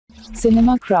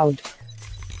Cinema crowd.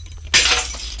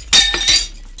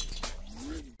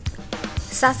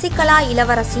 Sasikala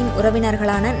இளவரசியின்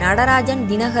உறவினர்களான Natarajan,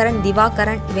 Dinakaran,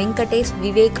 Divakaran, Venkatesh,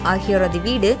 Vivek ஆகியோரது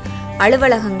வீடு,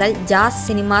 அலுவலகங்கள், ஜாஸ்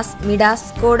சினிமாஸ், மிடாஸ்,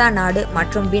 கோடா நாடு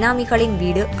மற்றும் பினாமிகளின்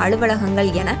வீடு,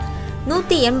 அலுவலகங்கள் என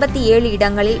 187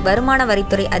 இடங்களில் வருமான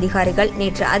வரித்துறை அதிகாரிகள்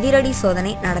நேற்று அதிரடி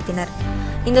சோதனை நடத்தினர்.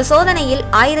 இந்த சோதனையில்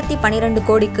 1012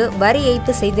 கோடிக்கு வரி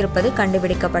ஏய்ப்பு செய்திருப்பது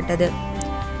கண்டுபிடிக்கப்பட்டது.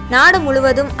 நாடு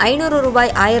முழுவதும் 500 ரூபாய்,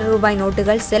 1000 ரூபாய்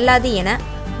நோட்டுகள் செல்லாது என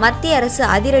மத்திய அரசு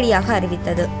அதிரடியாக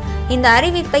அறிவித்தது. இந்த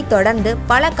அறிவிப்பை தொடர்ந்து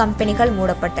பல கம்பெனிகள்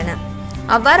மூடப்பட்டன.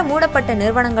 அவ்வாறு மூடப்பட்ட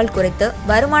நிறுவனங்கள் குறித்து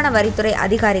வருமான வரித்துறை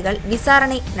அதிகாரிகள்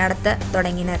விசாரணை நடத்த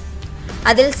தொடங்கினர்.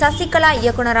 அதில் சசிகலா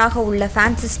இயக்குநராக உள்ள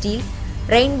ஃபேன்சி ஸ்டீல்,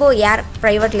 ரெயின்போ ஏர்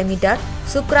பிரைவேட் லிமிடெட்,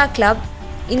 சுக்ரா கிளப்,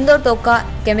 இந்தோ டோக்கா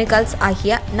கெமிக்கல்ஸ்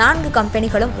ஆகிய 4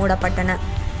 கம்பெனிகளும் மூடப்பட்டன.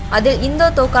 அதில் இந்தோ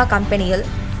டோக்கா கம்பெனியில்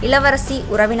இளவரசி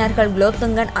உறவினர்கள்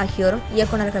குலோத்துங்கன் ஆகியோரும்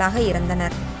இயக்குநர்களாக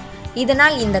இருந்தனர்.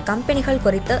 இதனால் இந்த கம்பெனிகள்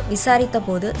குறித்து விசாரித்த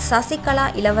போது சசிகலா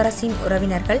இளவரசியின்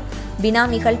உறவினர்கள்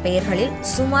பினாமிகள் பெயர்களில்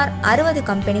சுமார் 60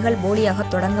 கம்பெனிகள் போலியாக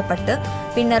தொடங்கப்பட்டு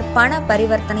பின்னர் பண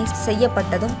பரிவர்த்தனை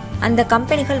செய்யப்பட்டதும் அந்த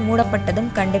கம்பெனிகள்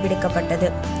மூடப்பட்டதும் கண்டுபிடிக்கப்பட்டது.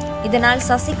 இதனால்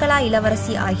சசிகலா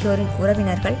இளவரசி ஆகியோரின்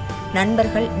உறவினர்கள்,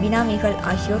 நண்பர்கள், பினாமிகள்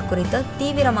ஆகியோர் குறித்து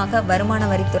தீவிரமாக வருமான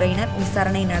வரித்துறையினர்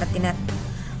விசாரணை நடத்தினர்.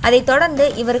 அதைத் தொடர்ந்து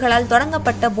இவர்களால்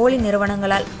தொடங்கப்பட்ட போலி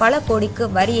நிறுவனங்களால் பல கோடிக்கு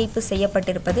வரி ஏய்ப்பு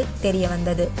செய்யப்பட்டிருப்பது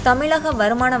தெரியவந்தது. தமிழக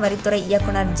வருமான வரித்துறை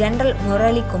இயக்குனர் ஜெனரல்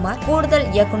முரளிகுமார், கூடுதல்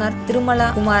இயக்குனர் திருமலா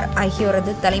குமார்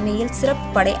ஆகியோரது தலைமையில் சிறப்பு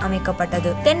படை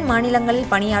அமைக்கப்பட்டது. தென் மாநிலங்களில்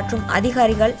பணியாற்றும்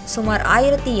அதிகாரிகள் சுமார்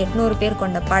 1800 பேர்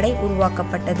கொண்ட படை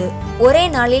உருவாக்கப்பட்டது. ஒரே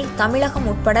நாளில் தமிழகம்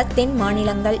உட்பட தென்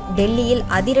மாநிலங்கள், டெல்லியில்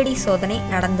அதிரடி சோதனை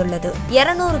நடந்துள்ளது.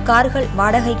 200 கார்கள்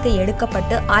வாடகைக்கு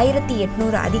எடுக்கப்பட்டு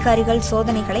 1800 அதிகாரிகள்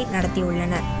சோதனைகளை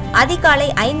நடத்தியுள்ளனர். அதிகாலை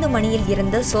 5 மணியில்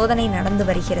இருந்து சோதனை நடந்து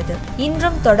வருகிறது.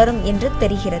 இன்றும் தொடரும் என்று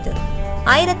தெரிகிறது.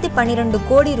 1012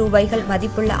 கோடி ரூபாய்கள்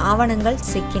மதிப்புள்ள ஆவணங்கள்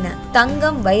சிக்கின.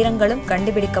 தங்கம், வைரங்களும்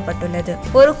கண்டுபிடிக்கப்பட்டுள்ளது.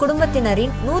 ஒரு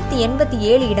குடும்பத்தினரின்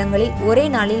 187 இடங்களில் ஒரே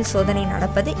நாளில் சோதனை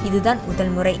நடப்பது இதுதான்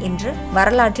முதல் முறை என்று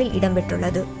வரலாற்றில்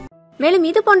இடம்பெற்றுள்ளது. மேலும்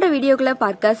இது போன்ற வீடியோக்களை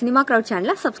பார்க்க சினிமா கிரவுட்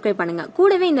சேனலை சப்ஸ்கிரைப் பண்ணுங்க.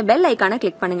 கூடவே இந்த பெல் ஐக்கானை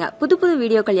கிளிக் பண்ணுங்க. புது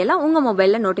வீடியோக்கள் எல்லாம் உங்க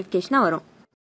மொபைல்ல நோட்டிபிகேஷனா வரும்.